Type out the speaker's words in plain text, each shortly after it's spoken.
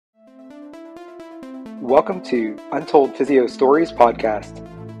Welcome to Untold Physio Stories podcast,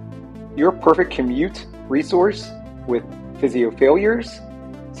 your perfect commute resource with physio failures,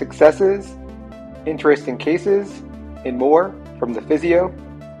 successes, interesting cases, and more from the physio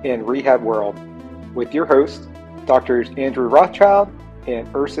and rehab world, with your hosts, Drs. Andrew Rothschild and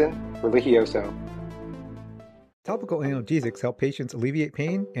Urson Religioso. Topical analgesics help patients alleviate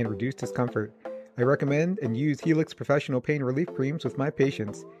pain and reduce discomfort. I recommend and use Helix Professional Pain Relief Creams with my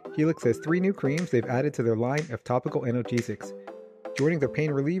patients. Helix has 3 new creams they've added to their line of topical analgesics. Joining their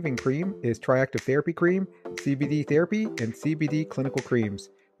pain relieving cream is Triactive Therapy Cream, CBD Therapy, and CBD Clinical Creams.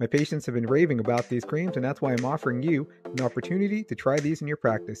 My patients have been raving about these creams, and that's why I'm offering you an opportunity to try these in your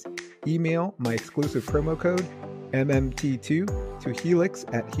practice. Email my exclusive promo code MMT2 to Helix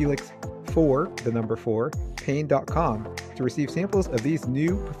at helix4pain.com to receive samples of these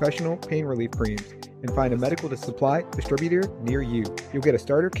new professional pain relief creams and find a medical supply distributor near you. You'll get a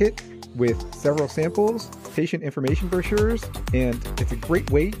starter kit with several samples, patient information brochures, and it's a great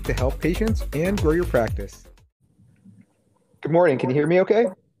way to help patients and grow your practice. Good morning. Can you hear me okay?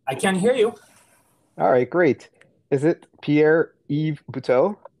 I can hear you. All right, great. Is it Pierre-Yves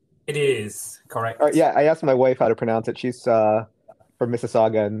Buteau? It is, correct. All right, yeah, I asked my wife how to pronounce it. She's from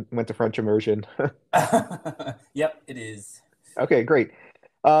Mississauga and went to French immersion. Yep, it is. Okay, great.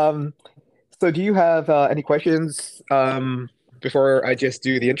 So do you have any questions before I just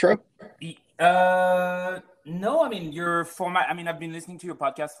do the intro? No, I mean, your format, I've been listening to your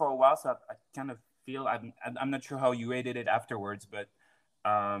podcast for a while, so I kind of feel, I'm not sure how you edited it afterwards, but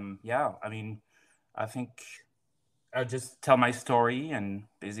yeah, I think I'll just tell my story and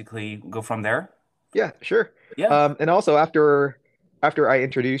basically go from there. Yeah, sure. Yeah. And also after I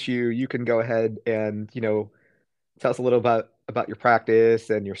introduce you, you can go ahead and, tell us a little about your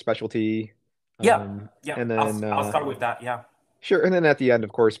practice and your specialty. Yeah. And then I'll start with that. Yeah. sure. And then at the end,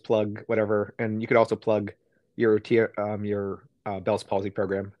 of course, plug whatever. And you could also plug your Bell's palsy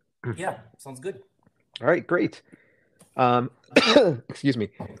program. Yeah. Sounds good. All right, great. Excuse me.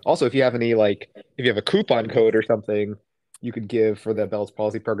 Also, if you have any if you have a coupon code or something you could give for the Bell's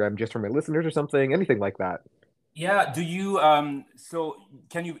palsy program just for my listeners or something, anything like that. Yeah. Do you so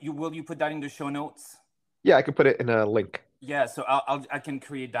can you will you put that in the show notes? Yeah, I could put it in a link. Yeah, so I can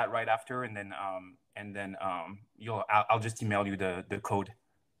create that right after, and then I'll just email you the code.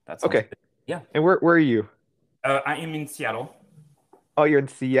 That's okay. Good. Yeah. And where are you? I am in Seattle. Oh, you're in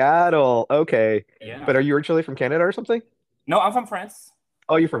Seattle. Okay. Yeah. But are you originally from Canada or something? No, I'm from France.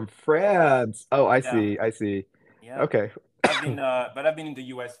 Oh, you're from France. Oh, I Yeah. see. I see. Yeah. Okay. I've been in the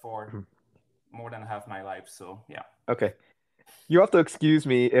US for more than half my life, so yeah. Okay. You have to excuse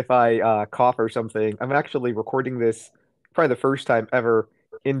me if I cough or something. I'm actually recording this probably the first time ever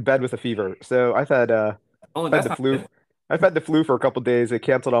in bed with a fever. So I've had Oh, I've had that's the not flu. good. I've had the flu for a couple days. They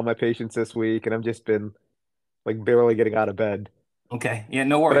canceled all my patients this week, and I've just been barely getting out of bed. Okay. Yeah,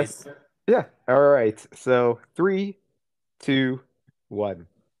 no But worries. yeah. All right. So 3, 2, 1.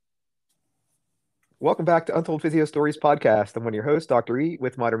 Welcome back to Untold Physio Stories podcast. I'm one of your hosts, Dr. E,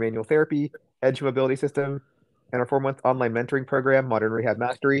 with Modern Manual Therapy, Edge Mobility System, and our 4-month online mentoring program, Modern Rehab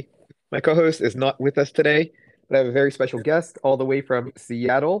Mastery. My co-host is not with us today, but I have a very special guest all the way from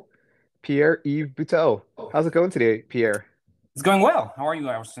Seattle, Pierre-Yves Buteau. How's it going today, Pierre? It's going well. How are you,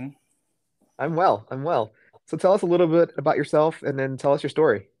 Arson? I'm well. I'm well. So tell us a little bit about yourself and then tell us your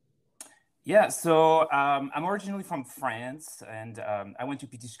story. Yeah, so I'm originally from France, and I went to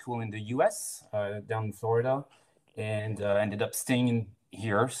PT school in the US, down in Florida, and ended up staying in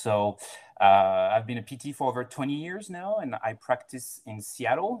here. So I've been a PT for over 20 years now, and I practice in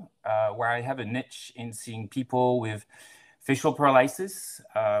Seattle, where I have a niche in seeing people with facial paralysis,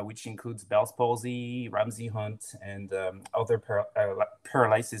 which includes Bell's palsy, Ramsay-Hunt, and other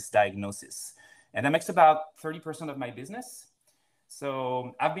paralysis diagnosis. And that makes about 30% of my business.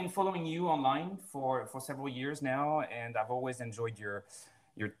 So I've been following you online for several years now, and I've always enjoyed your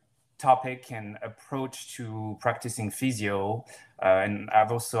topic and approach to practicing physio. And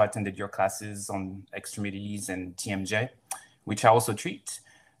I've also attended your classes on extremities and TMJ, which I also treat.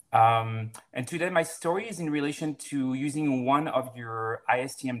 And today my story is in relation to using one of your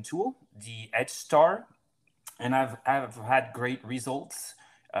ISTM tool, the Edge Star, and I've had great results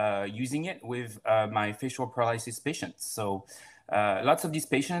using it with my facial paralysis patients. So lots of these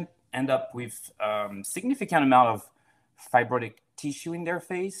patients end up with significant amount of fibrotic tissue in their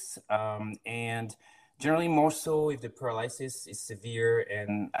face, and generally more so if the paralysis is severe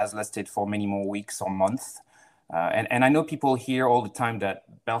and has lasted for many more weeks or months. And I know people hear all the time that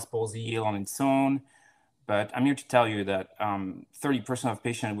Bell's palsy heal on its own, but I'm here to tell you that 30% of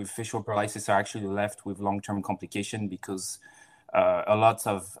patients with facial paralysis are actually left with long-term complication because a lot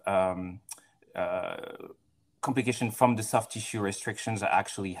of complication from the soft tissue restrictions that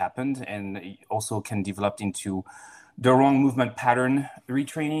actually happened, and it also can develop into the wrong movement pattern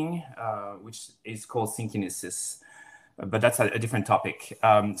retraining, which is called synkinesis. But that's a different topic.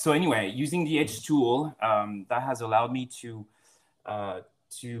 So anyway, using the edge tool, that has allowed me to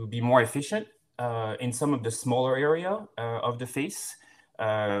be more efficient in some of the smaller area of the face,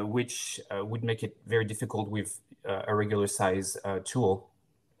 which would make it very difficult with a regular size tool.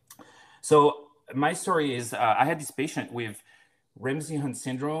 So my story is I had this patient with Ramsay-Hunt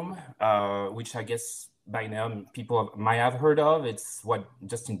syndrome, which I guess by now people might have heard of. It's what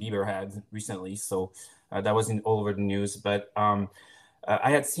Justin Bieber had recently. So that was all over the news. But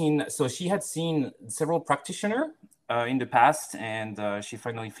she had seen several practitioners in the past, and she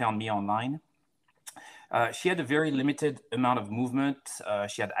finally found me online. She had a very limited amount of movement.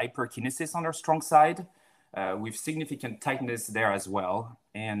 She had hyperkinesis on her strong side, with significant tightness there as well.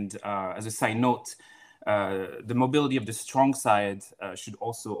 And as a side note, the mobility of the strong side should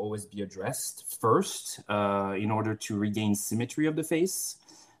also always be addressed first in order to regain symmetry of the face.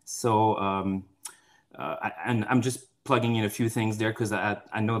 So, and I'm just plugging in a few things there because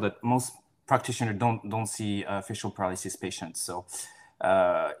I know that most practitioners don't see facial paralysis patients. So,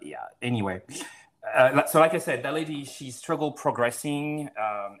 yeah. Anyway. So like I said, that lady, she struggled progressing,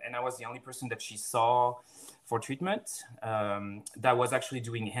 and I was the only person that she saw for treatment that was actually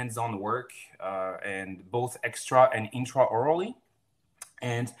doing hands-on work, and both extra and intraorally.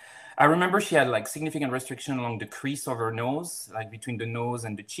 And I remember she had like significant restriction along the crease of her nose, like between the nose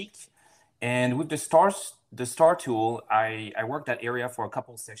and the cheek. And with the star tool, I worked that area for a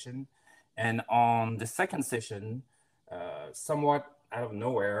couple sessions. And on the second session, somewhat out of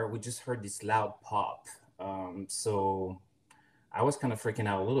nowhere, we just heard this loud pop. So I was kind of freaking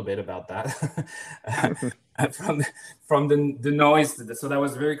out a little bit about that from the noise. So that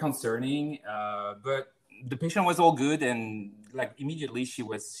was very concerning. But the patient was all good, and like immediately she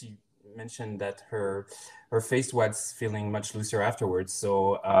mentioned that her face was feeling much looser afterwards.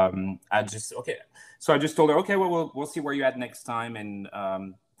 So I just told her, okay, well we'll see where you're at next time, and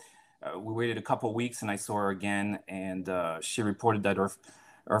we waited a couple of weeks, and I saw her again, and she reported that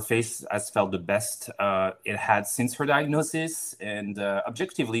her face has felt the best it had since her diagnosis, and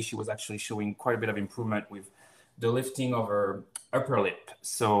objectively, she was actually showing quite a bit of improvement with the lifting of her upper lip.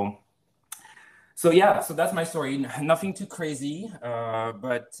 So yeah, so that's my story. Nothing too crazy,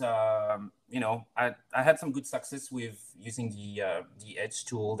 but I had some good success with using the edge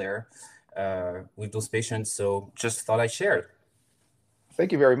tool there with those patients. So just thought I'd share.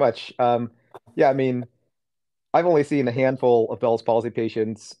 Thank you very much. Yeah, I mean, I've only seen a handful of Bell's palsy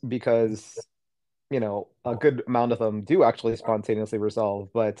patients because, a good amount of them do actually spontaneously resolve,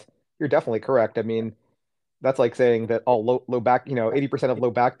 but you're definitely correct. I mean, that's like saying that all low back, 80% of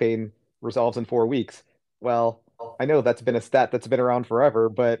low back pain resolves in 4 weeks. Well, I know that's been a stat that's been around forever,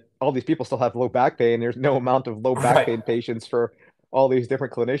 but all these people still have low back pain. There's no amount of low back Right. pain patients for all these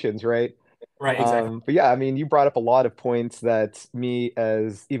different clinicians, right? Right, exactly. But yeah, I mean, you brought up a lot of points that me,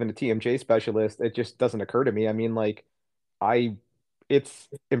 as even a TMJ specialist, it just doesn't occur to me. I mean, like, I, it's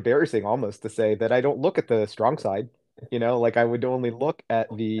embarrassing almost to say that I don't look at the strong side, like I would only look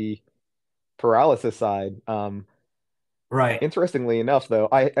at the paralysis side. Right. Interestingly enough, though,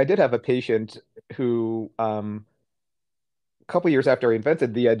 I did have a patient who, a couple years after I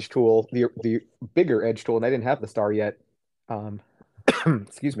invented the edge tool, the bigger edge tool, and I didn't have the star yet, um,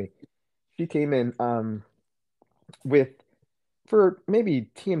 excuse me, she came in with for maybe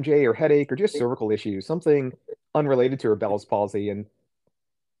TMJ or headache or just cervical issues, something unrelated to her Bell's palsy. And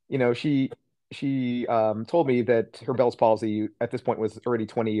she told me that her Bell's palsy at this point was already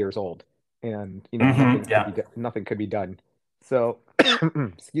 20 years old, and Yeah. nothing could be done. So,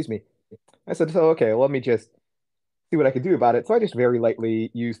 excuse me. I said, so okay, well, let me just see what I could do about it. So I just very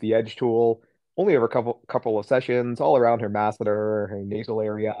lightly used the edge tool, only over a couple of sessions, all around her masseter, her nasal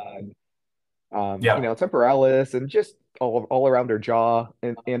area, and Yeah. temporalis, and just all around her jaw.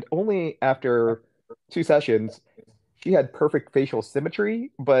 And only after 2 sessions, she had perfect facial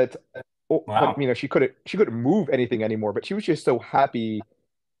symmetry, but Wow. she couldn't move anything anymore. But she was just so happy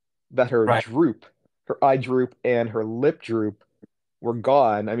that Right. her eye droop, and her lip droop were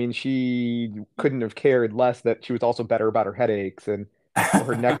gone. I mean, she couldn't have cared less that she was also better about her headaches and or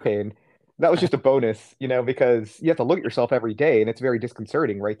her neck pain. That was just a bonus, because you have to look at yourself every day, and it's very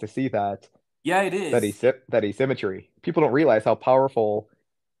disconcerting, right, to see Yeah, it is. that asymmetry. People don't realize how powerful Yeah.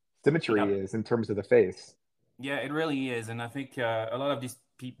 symmetry is in terms of the face. Yeah, it really is, and I think a lot of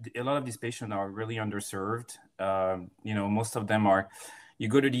these patients are really underserved. Most of them are. You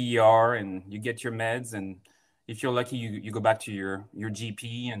go to the ER and you get your meds, and if you're lucky, you go back to your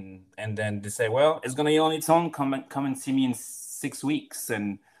GP, and then they say, well, it's gonna heal on its own. Come and see me in 6 weeks.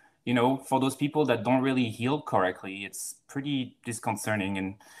 And for those people that don't really heal correctly, it's pretty disconcerting.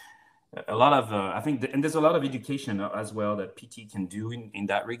 And a lot of I think, and there's a lot of education as well that PT can do in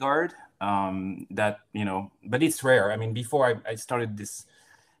that regard. But it's rare. I mean, before I started this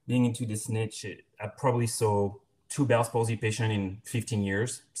being into this niche, I probably saw two Bell's palsy patients in 15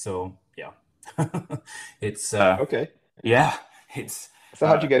 years. So yeah, it's Okay. yeah, it's So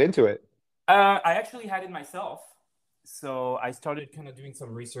how'd you get into it? I actually had it myself. So I started kind of doing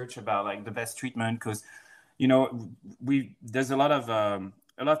some research about like the best treatment, because we there's a lot of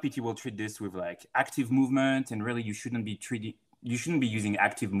PT will treat this with like active movement, and really you shouldn't be using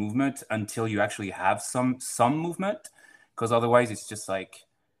active movement until you actually have some movement, because otherwise it's just like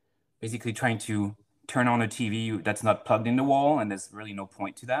basically trying to turn on a TV that's not plugged in the wall, and there's really no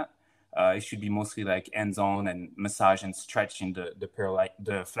point to that. It should be mostly like hands-on and massage and stretch in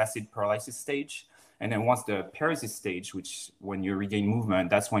the flaccid paralysis stage. And then once the paralysis stage, which when you regain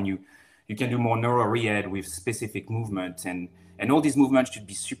movement, that's when you can do more neuro rehab with specific movement, and all these movements should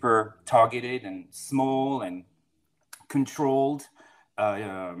be super targeted and small and controlled.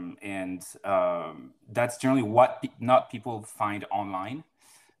 And that's generally what not people find online,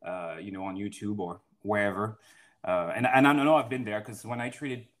 on YouTube or wherever. And I know I've been there, because when I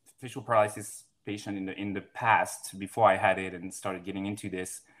treated facial paralysis patient in the past, before I had it and started getting into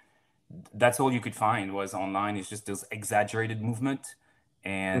this, that's all you could find was online. It's just this exaggerated movement,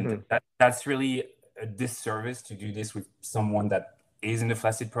 and Hmm. that's really a disservice to do this with someone that is in the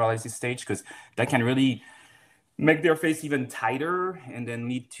flaccid paralysis stage, because that can really make their face even tighter and then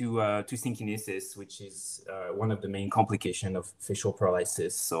lead to synkinesis, which is one of the main complications of facial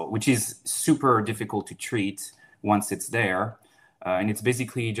paralysis. So, which is super difficult to treat once it's there, and it's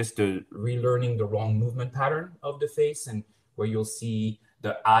basically just relearning the wrong movement pattern of the face, and where you'll see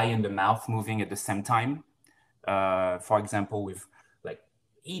the eye and the mouth moving at the same time. For example, with like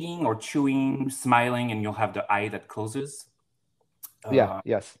eating or chewing, smiling, and you'll have the eye that closes. Yeah, Uh,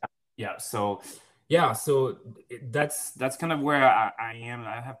 yes. yeah, so that's kind of where I am.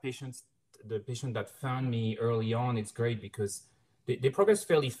 I have patients, the patient that found me early on, it's great because they progress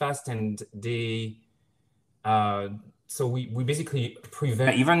fairly fast, and uh, so we basically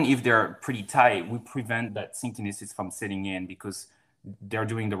prevent, even if they're pretty tight, we prevent that synkinesis from setting in, because they're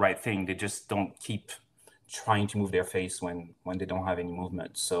doing the right thing. They just don't keep trying to move their face when they don't have any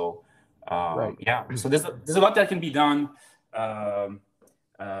movement. So Right. yeah, so there's a lot that can be done. Um,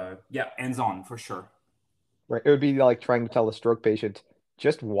 yeah, hands on for sure. Right. It would be like trying to tell a stroke patient,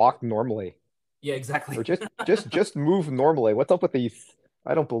 just walk normally, Yeah, exactly. or just move normally. What's up with these?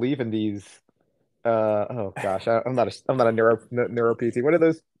 I don't believe in these. Oh gosh, I'm not a neuro PT. What are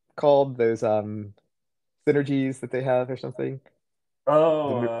those called? Those synergies that they have or something? The Oh,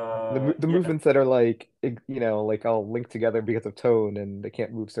 mo- the yeah, movements that are like like all linked together because of tone and they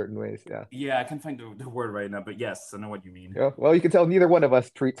can't move certain ways. Yeah. yeah. I can't find the word right now, but yes, I know what you mean. Yeah. Well, you can tell neither one of us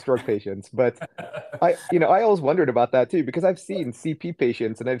treat stroke patients, but I always wondered about that too because I've seen CP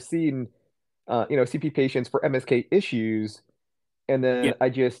patients and I've seen CP patients for MSK issues, and Yeah, then I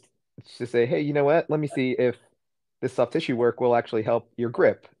just say, hey, you know what? Let me see if this soft tissue work will actually help your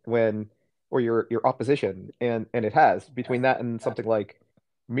grip or your opposition, and it has between that and something like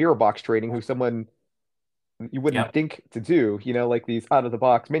mirror box training, who someone you yeah, wouldn't think to do, like these out of the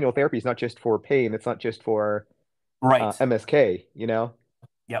box manual therapy is not just for pain, it's not just for right. MSK. Yep.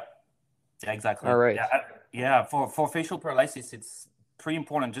 Yeah, All exactly. right. Yeah. For facial paralysis, it's pretty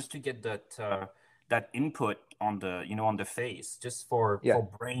important just to get that input on the face, just Yeah. for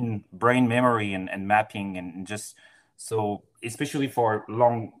brain memory and mapping, and just so, especially for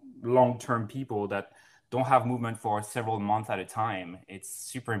long term people that don't have movement for several months at a time, it's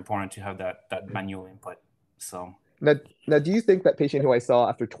super important to have that manual input. So. Now, now, do you think that patient who I saw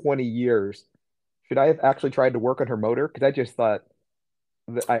after 20 years, should I have actually tried to work on her motor? Because I just thought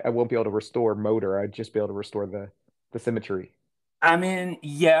that I won't be able to restore motor. I'd just be able to restore the symmetry. I mean,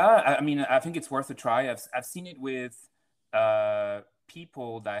 yeah. I mean, I think it's worth a try. I've seen it with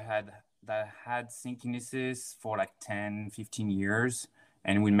people that had synkinesis for like 10, 15 years,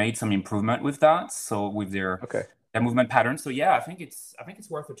 and we made some improvement with that. So with Okay. their movement pattern. So yeah, I think it's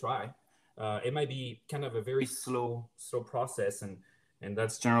worth a try. It might be kind of a very slow process, and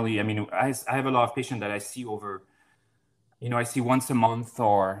that's generally. I mean, I have a lot of patients that I see I see once a month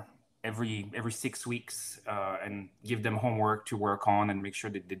or every 6 weeks, and give them homework to work on and make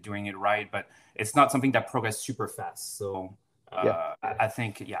sure that they're doing it right. But it's not something that progresses super fast. So Yeah. I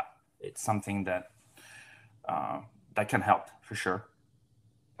think, yeah, it's something that can help for sure.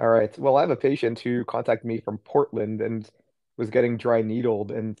 All right. Well, I have a patient who contacted me from Portland and was getting dry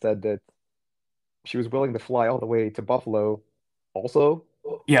needled and said that she was willing to fly all the way to Buffalo also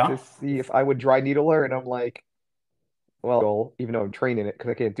to Yeah. see if I would dry needle her. And I'm like, well, even though I'm training it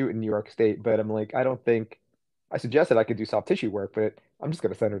because I can't do it in New York State, but I'm like, I don't think I suggested I could do soft tissue work, but I'm just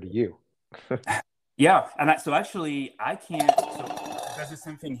gonna send her to you. Yeah, and so actually, I can't. So that's the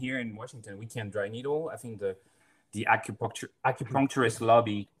same thing here in Washington. We can't dry needle. I think the acupuncturist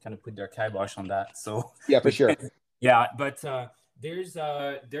lobby kind of put their kibosh on that. So Yeah, for we sure. can't. Yeah, but there's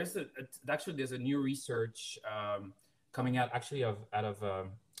a new research coming out actually out of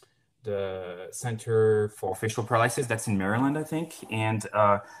the Center for Facial Paralysis that's in Maryland, I think, and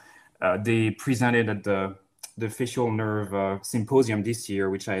they presented at the facial nerve symposium this year,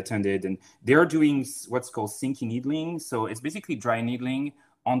 which I attended, and they're doing what's called sinky needling. So it's basically dry needling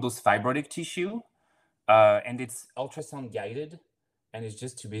on those fibrotic tissue, and it's ultrasound guided, and it's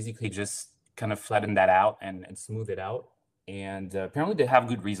just to basically just kind of flatten that out and smooth it out. And apparently they have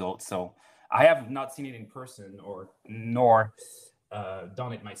good results. So I have not seen it in person or nor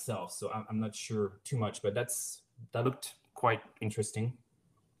done it myself, so I'm not sure too much, but that looked quite interesting.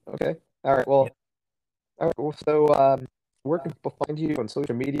 Okay. All right. Well, Yeah. all right. Well, so where can people find you on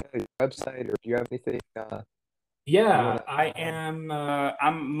social media, your website, or do you have anything? Yeah, I am.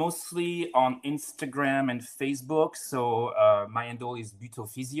 I'm mostly on Instagram and Facebook. So my handle is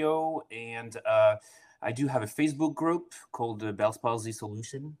Physio, and I do have a Facebook group called the Bell's Palsy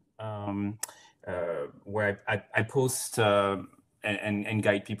Solution, where I post and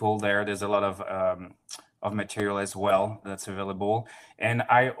guide people there. There's a lot of material as well that's available, and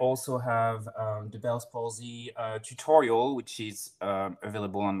I also have the Bell's Palsy tutorial, which is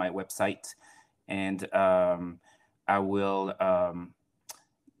available on my website, and I will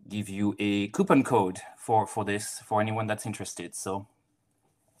give you a coupon code for this for anyone that's interested. So,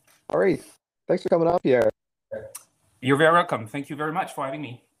 all right. Thanks for coming up here. you're very welcome. Thank you very much for having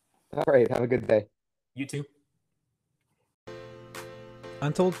me. All right. Have a good day. You too.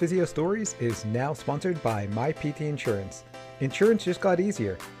 Untold Physio Stories is now sponsored by MyPT Insurance. Insurance just got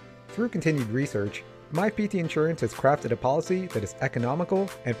easier. Through continued research, MyPT Insurance has crafted a policy that is economical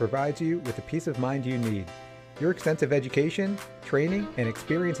and provides you with the peace of mind you need. Your extensive education, training, and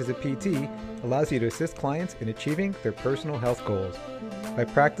experience as a PT allows you to assist clients in achieving their personal health goals. By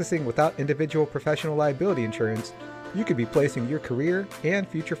practicing without individual professional liability insurance, you could be placing your career and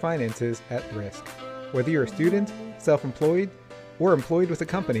future finances at risk. Whether you're a student, self-employed, or employed with a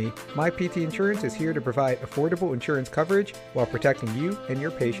company, MyPT Insurance is here to provide affordable insurance coverage while protecting you and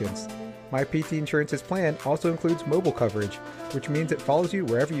your patients. MyPT Insurance's plan also includes mobile coverage, which means it follows you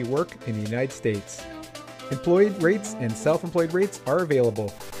wherever you work in the United States. Employed rates and self-employed rates are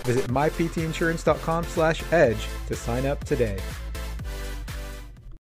available. Visit myptinsurance.com/edge to sign up today.